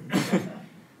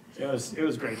 It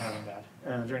was great having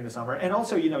that during the summer, and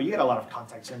also you know you get a lot of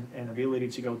contacts and ability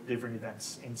to go to different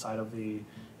events inside of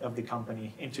the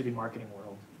company into the marketing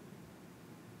world.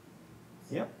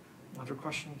 Yep. Other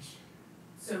questions?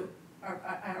 So,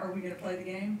 are we going to play the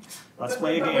game? Let's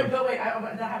play a game. But wait, I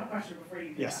have a question before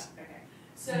you do yes. that. Okay.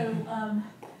 So,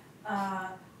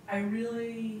 I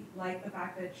really like the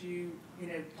fact that you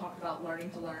know talked about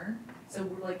learning to learn. So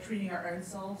we're like treating our own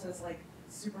selves as like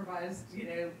supervised, you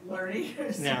know, learning,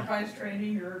 or supervised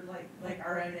training, or like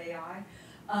our own AI.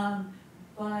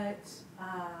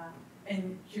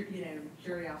 And you know,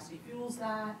 curiosity fuels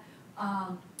that.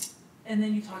 And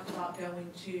then you talked about going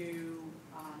to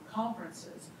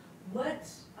conferences. What,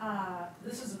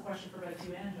 this is a question for both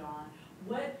you and John,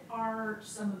 what are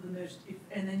some of the most,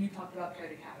 and then you talked about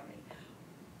Code Academy.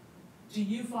 Do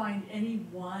you find any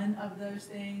one of those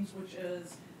things, which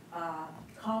is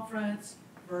conference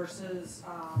versus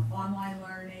online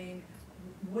learning,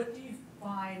 what do you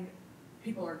find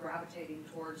people are gravitating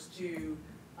towards to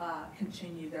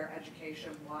continue their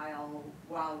education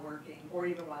while working or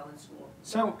even while in school?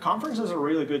 So conferences are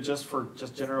really good just for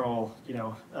general, you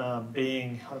know,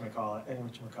 being, how do I call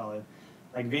it?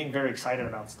 Like being very excited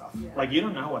about stuff. Yeah. Like you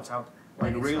don't know what's out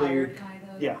there. Like really, kind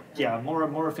of? Yeah,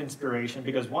 more of inspiration,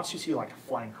 because once you see like a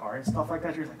flying car and stuff like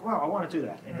that, you're like, wow, I want to do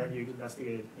that, and then you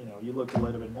investigate, you know, you look a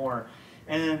little bit more,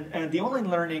 and the online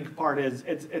learning part is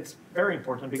it's very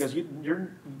important because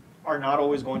you're are not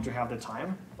always going to have the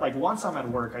time. Like once I'm at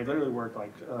work, I literally work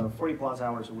like 40 plus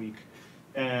hours a week,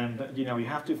 and you know you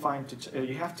have to find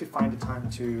the time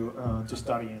to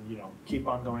study and you know keep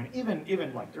on going,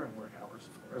 even like during work hours,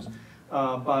 of course.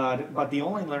 But the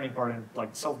online learning part and like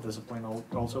self-discipline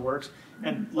also works.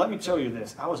 And let me tell you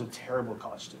this: I was a terrible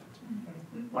college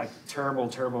student, like terrible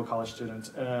college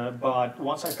student. But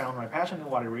once I found my passion and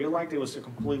what I really liked, it was a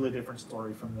completely different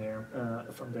story from there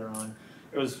on.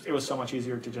 It was so much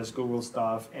easier to just Google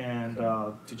stuff and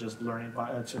to just learn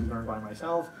by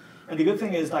myself. And the good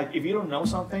thing is, like, if you don't know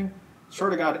something, swear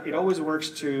to God, it always works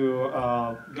to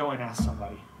go and ask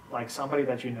somebody, like somebody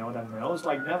that you know that knows.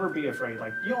 Like, never be afraid.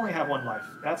 Like, you only have one life.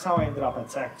 That's how I ended up at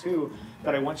Tech too.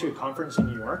 That I went to a conference in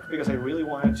New York because I really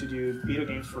wanted to do video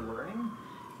games for learning.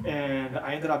 And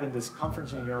I ended up in this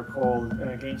conference in New York called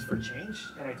Games for Change.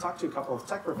 And I talked to a couple of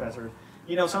tech professors.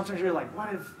 You know, sometimes you're like,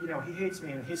 what if, you know, he hates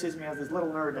me and he sees me as this little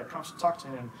nerd that comes to talk to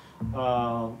him.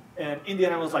 And in the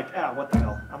end, I was like, what the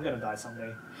hell? I'm going to die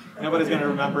someday. Nobody's going to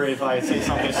remember if I say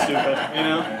something stupid, you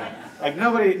know? Like,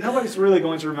 nobody's really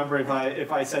going to remember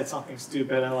if I said something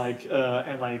stupid and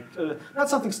not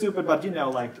something stupid, but, you know,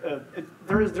 like,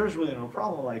 there's really no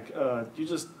problem. Like, you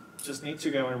just need to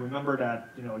go and remember that,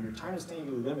 you know, your time is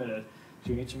staying limited,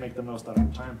 so you need to make the most out of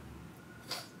your time.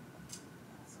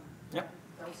 Yep.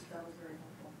 That was very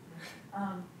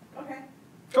helpful. Okay.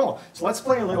 Cool. So let's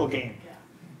play a little game. Yeah.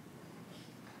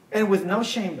 And with no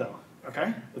shame, though.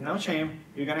 Okay? With no shame,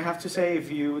 you're going to have to say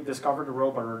if you discovered a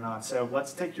robot or not. So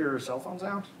let's take your cell phones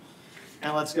out,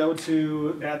 and let's go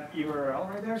to that URL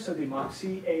right there, so the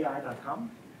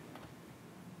moxieai.com.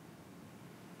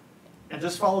 and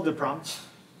just follow the prompts.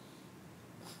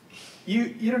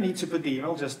 You don't need to put the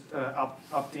email, just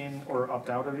opt in or opt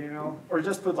out of the email, or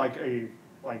just put like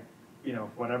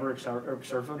whatever except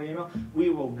for the email. We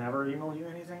will never email you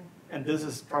anything, and this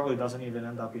is probably doesn't even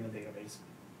end up in a database.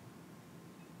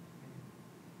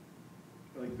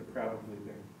 I like the probably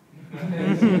thing.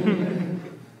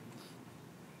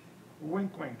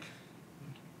 Wink, wink.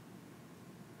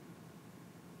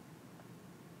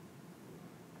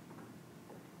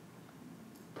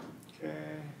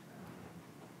 Okay.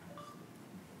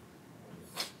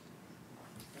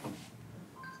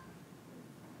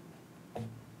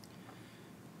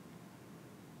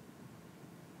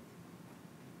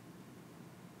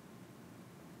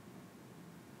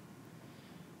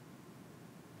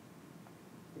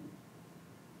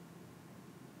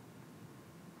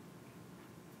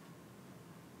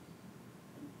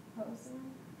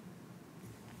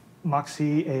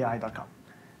 MoxieAI.com.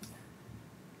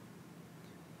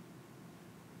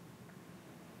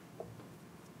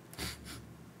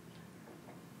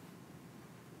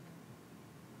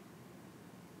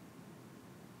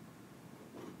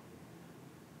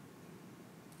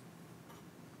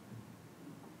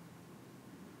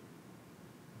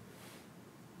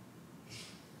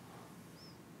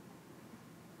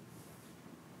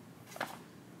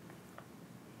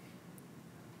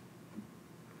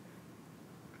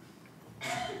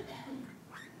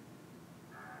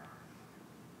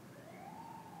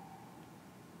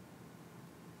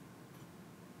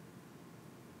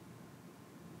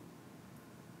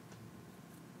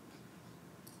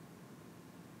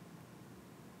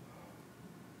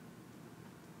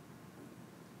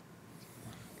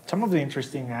 Some of the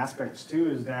interesting aspects too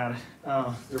is that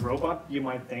the robot, you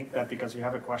might think that because you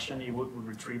have a question, it would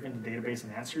retrieve in the database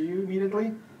and answer you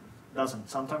immediately. Doesn't.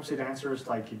 Sometimes it answers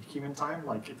like in human time,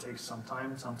 like it takes some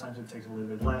time. Sometimes it takes a little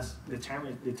bit less. The time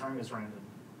is random.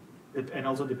 And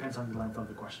also depends on the length of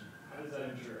the question. How does that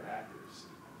ensure accuracy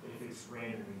if it's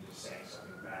randomly just saying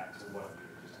something back to what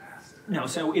you just asked? No,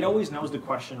 so it always knows the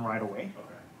question right away,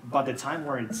 Okay. but the time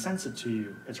where it sends it to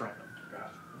you, it's random.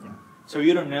 Gotcha. Yeah. So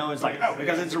you don't know, it's like, oh,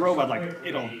 because it's a robot, like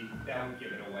it'll. That would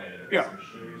give it away. Yeah.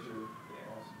 Yeah.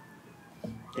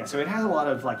 Yeah, so it has a lot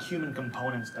of like human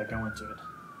components that go into it.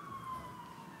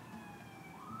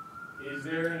 Is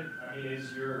there,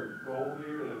 is your goal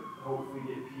here to hopefully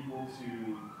get people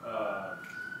to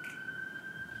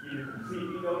either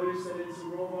completely notice that it's a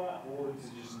robot or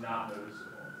to just not notice it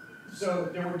all? So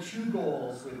there were two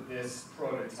goals with this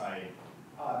prototype.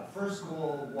 The first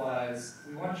goal was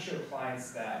we want to show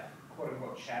clients that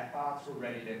quote-unquote chatbots were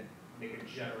ready to make a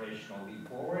generational leap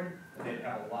forward, and they'd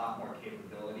have a lot more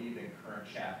capability than current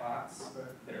chatbots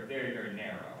that are very, very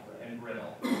narrow and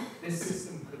brittle. This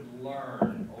system could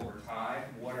learn over time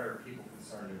what are people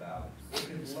concerned about. It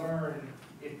could learn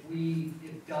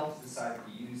if Delta decided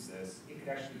to use this, it could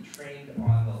actually be trained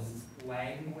on the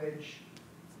language,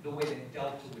 the way that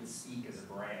Delta would speak as a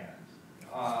brand.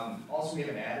 Also, we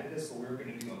haven't added this, but we're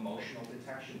going to do emotional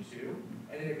detection too,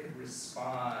 and then it could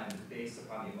respond based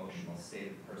upon the emotional state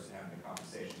of the person having the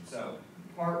conversation. So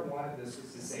part one of this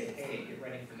was to say, hey, get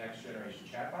ready for next generation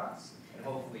chatbots, and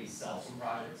hopefully sell some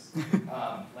projects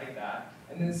like that.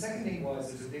 And then the second thing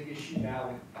was, there's a big issue now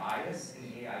with bias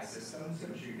in AI systems.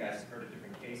 I'm sure you guys have heard of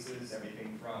different cases,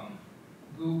 everything from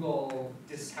Google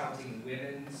discounting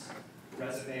women's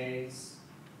resumes,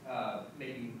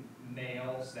 maybe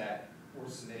males that were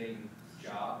submitting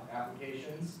job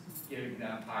applications, giving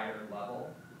them higher level,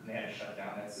 and they had to shut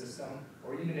down that system.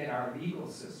 Or even in our legal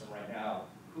system right now,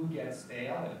 who gets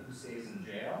bail and who stays in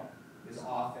jail is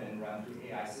often run through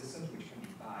AI systems, which can be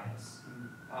biased.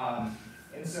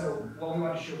 And so what we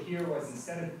want to show here was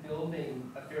instead of building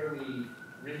a fairly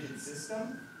rigid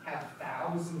system, have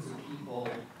thousands of people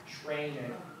train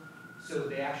it so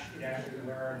it actually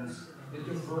learns the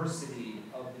diversity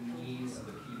of the needs of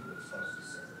the people it's supposed to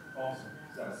serve. Awesome.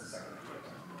 So that was the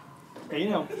second You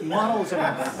know, models and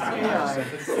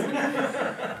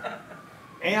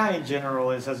AI in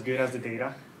general is as good as the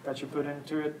data that you put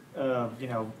into it. You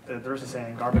know, there's a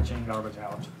saying, garbage in, garbage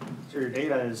out. So your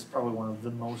data is probably one of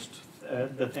the most,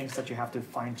 the things that you have to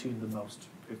fine tune the most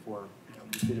before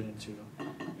you put it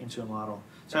into a model.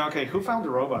 So okay, who found the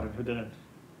robot and who didn't?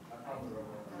 I found the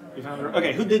robot. You found the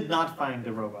okay, who did not find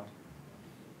the robot?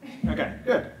 Okay,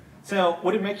 good. So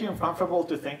would it make you uncomfortable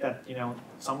to think that, you know,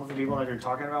 some of the people that you're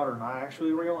talking about are not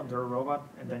actually real and they're a robot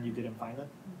and then you didn't find it?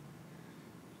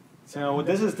 So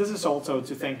this is also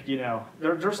to think, you know,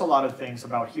 there's a lot of things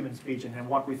about human speech and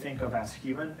what we think of as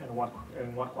human and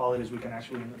what qualities we can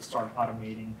actually start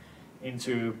automating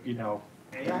into, you know,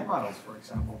 AI models, for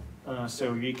example.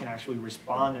 So you can actually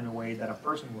respond in a way that a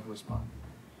person would respond.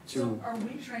 So are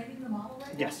we training the model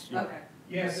right now? Yes. Yeah. Okay.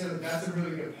 Yeah, so that's a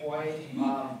really good point.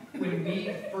 When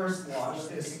we first launched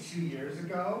this 2 years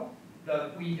ago,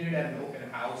 we did it at an open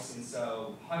house, and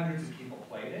so hundreds of people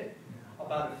played it.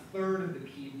 About a third of the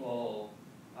people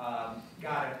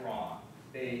got it wrong.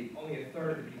 Only a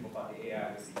third of the people thought the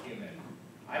AI was the human.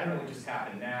 I don't know what just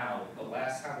happened now. The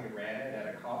last time we ran it at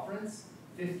a conference,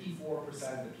 54%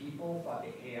 of the people thought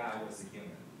the AI was the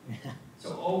human.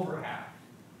 So over half.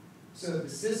 So the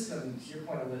system, to your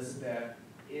point, Elizabeth,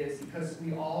 is because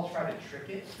we all try to trick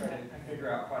it, try to figure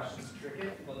out questions to trick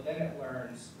it, but then it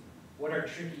learns what are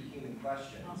tricky human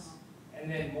questions.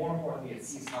 And then more importantly, it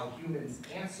sees how humans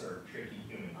answer tricky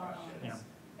human questions. Yeah.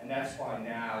 And that's why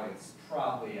now it's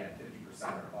probably at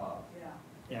 50% or above. Yeah.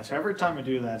 Yeah, so every time I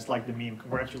do that, it's like the meme,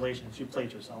 congratulations, you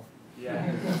played yourself.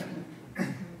 Yeah.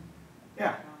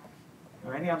 Yeah.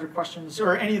 Or any other questions,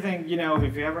 or anything,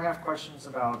 if you ever have questions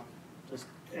about just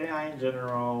AI in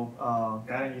general,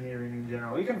 data engineering in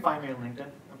general, you can find me on LinkedIn.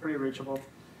 I'm pretty reachable.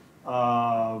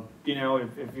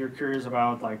 If you're curious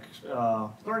about like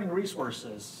learning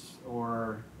resources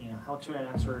or how to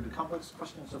answer the complex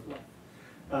questions of life,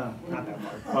 not that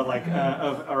part, but like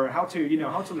or how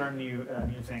to learn new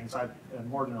things, I'm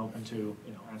more than open to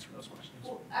answer those questions.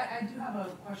 Well, I do have a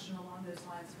question along those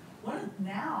lines. One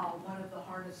of the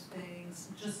hardest things,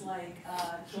 just like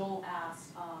Joel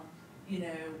asked,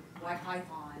 why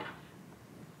Python,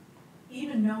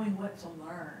 even knowing what to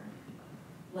learn,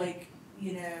 like,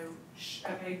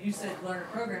 okay, you said learn a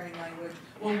programming language.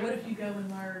 Well, what if you go and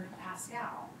learn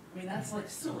Pascal? I mean, that's like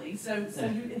silly.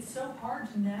 It's so hard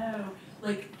to know,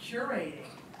 like curating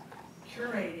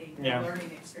Yeah.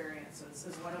 learning experiences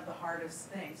is one of the hardest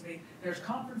things. I mean, there's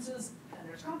conferences and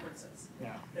there's conferences.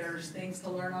 Yeah. There's things to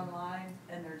learn online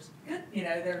and there's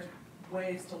there's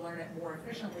ways to learn it more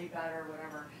efficiently, better,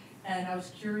 whatever. And I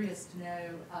was curious to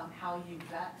know how you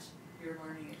vet your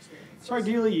learning experiences. So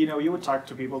ideally, you would talk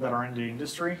to people that are in the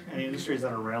industry and industries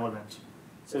that are relevant.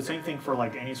 So same thing for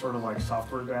like any sort of like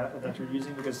software that you're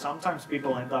using, because sometimes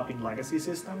people end up in legacy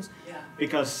systems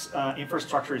because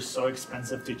infrastructure is so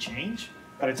expensive to change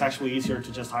that it's actually easier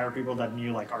to just hire people that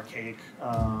knew like archaic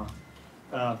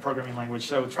programming language.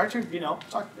 So try to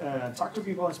talk to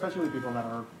people, especially people that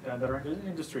are in the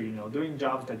industry, doing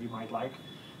jobs that you might like,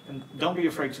 and don't be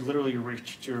afraid to literally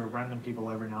reach to random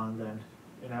people every now and then,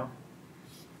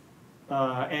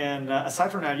 And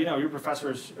aside from that, your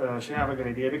professors should have a good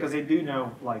idea because they do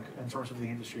know, like, in terms of the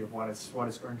industry of what is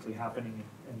currently happening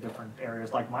in different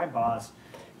areas. Like my boss,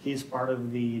 he's part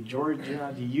of the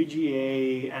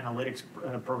UGA Analytics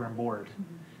Program Board.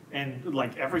 And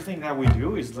like everything that we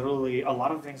do is literally, a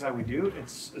lot of things that we do,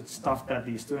 it's stuff that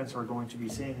the students are going to be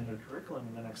seeing in their curriculum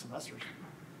in the next semesters.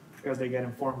 Because they get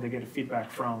informed, they get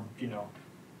feedback from,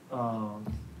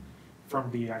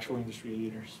 from the actual industry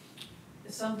leaders.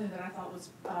 It's something that I thought was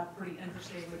pretty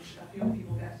interesting, which a few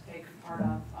people got to take part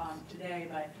of today,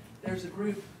 but there's a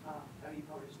group, you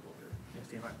probably just pulled through.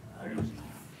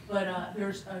 But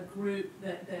there's a group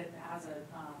that has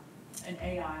an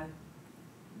AI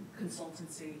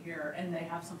consultancy here, and they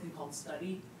have something called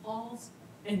study halls,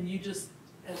 and you just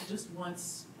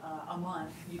once a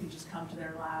month, you can just come to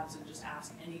their labs and just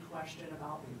ask any question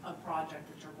about a project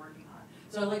that you're working on.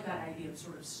 So I like that idea of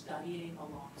sort of studying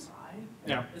alongside.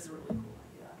 Yeah. It's a really cool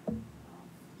idea.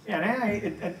 Yeah, and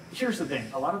AI, here's the thing.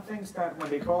 A lot of things that when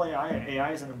they call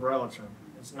AI is an umbrella term.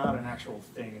 It's not an actual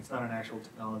thing. It's not an actual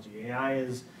technology. AI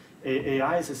is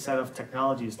a set of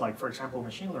technologies, like, for example,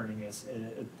 machine learning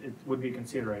it would be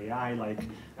considered AI, like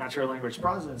natural language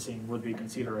processing would be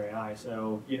considered AI.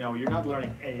 So, you're not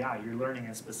learning AI, you're learning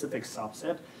a specific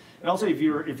subset. And also, if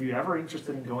you're ever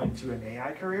interested in going to an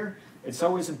AI career, it's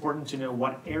always important to know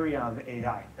what area of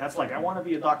AI. That's like, I want to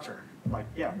be a doctor. Like,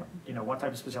 yeah, what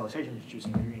type of specialization you're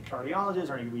choosing. Are you a cardiologist?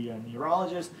 Are you a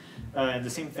neurologist? And the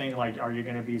same thing, like, are you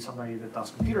going to be somebody that does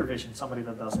computer vision, somebody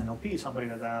that does NLP, somebody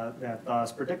that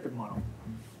does predictive model?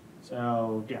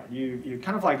 So yeah, you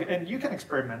kind of like, and you can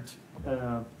experiment,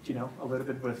 a little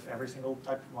bit with every single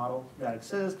type of model that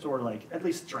exists, or like at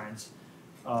least strands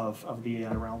of the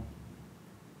AI realm.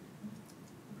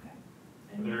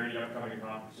 Are there any upcoming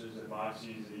conferences that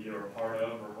Moxie is either a part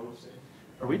of or hosting?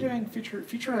 Are we doing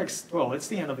FutureX? Well, it's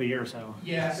the end of the year, so.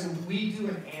 Yeah, so we do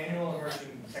an annual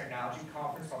emerging technology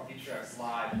conference called FutureX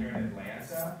Live here in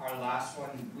Atlanta. Our last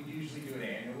one, we usually do it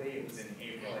annually. It was in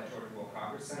April at Georgia Will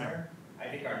Congress Center. I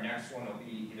think our next one will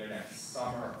be either next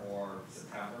summer or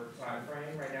September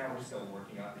timeframe. Right now, we're still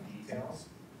working out the details.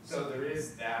 So there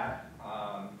is that.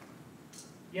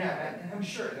 Yeah, and I'm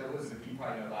sure that Elizabeth, you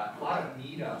probably know that. A lot of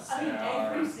meetups. I mean,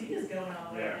 A3C is going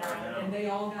on right Yeah, now, right now. and they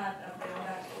all got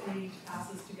free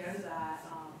passes to go to that.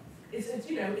 it's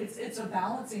you know, it's a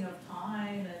balancing of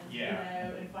time and, you Yeah.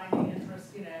 know, and finding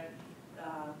interest, you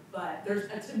know, but there's,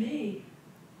 to me,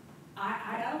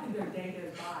 I don't think there's a day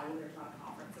goes by when there's not a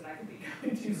conference that I could be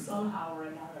going to somehow or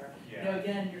another. You know,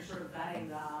 again, you're sort of vetting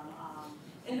them,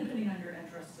 and depending on your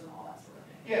interests and all that sort of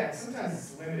thing. Yeah, and sometimes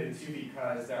it's limited too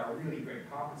because there are really great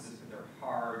conferences, but they're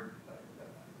hard.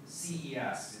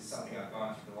 CES is something I've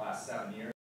gone to for the last 7 years.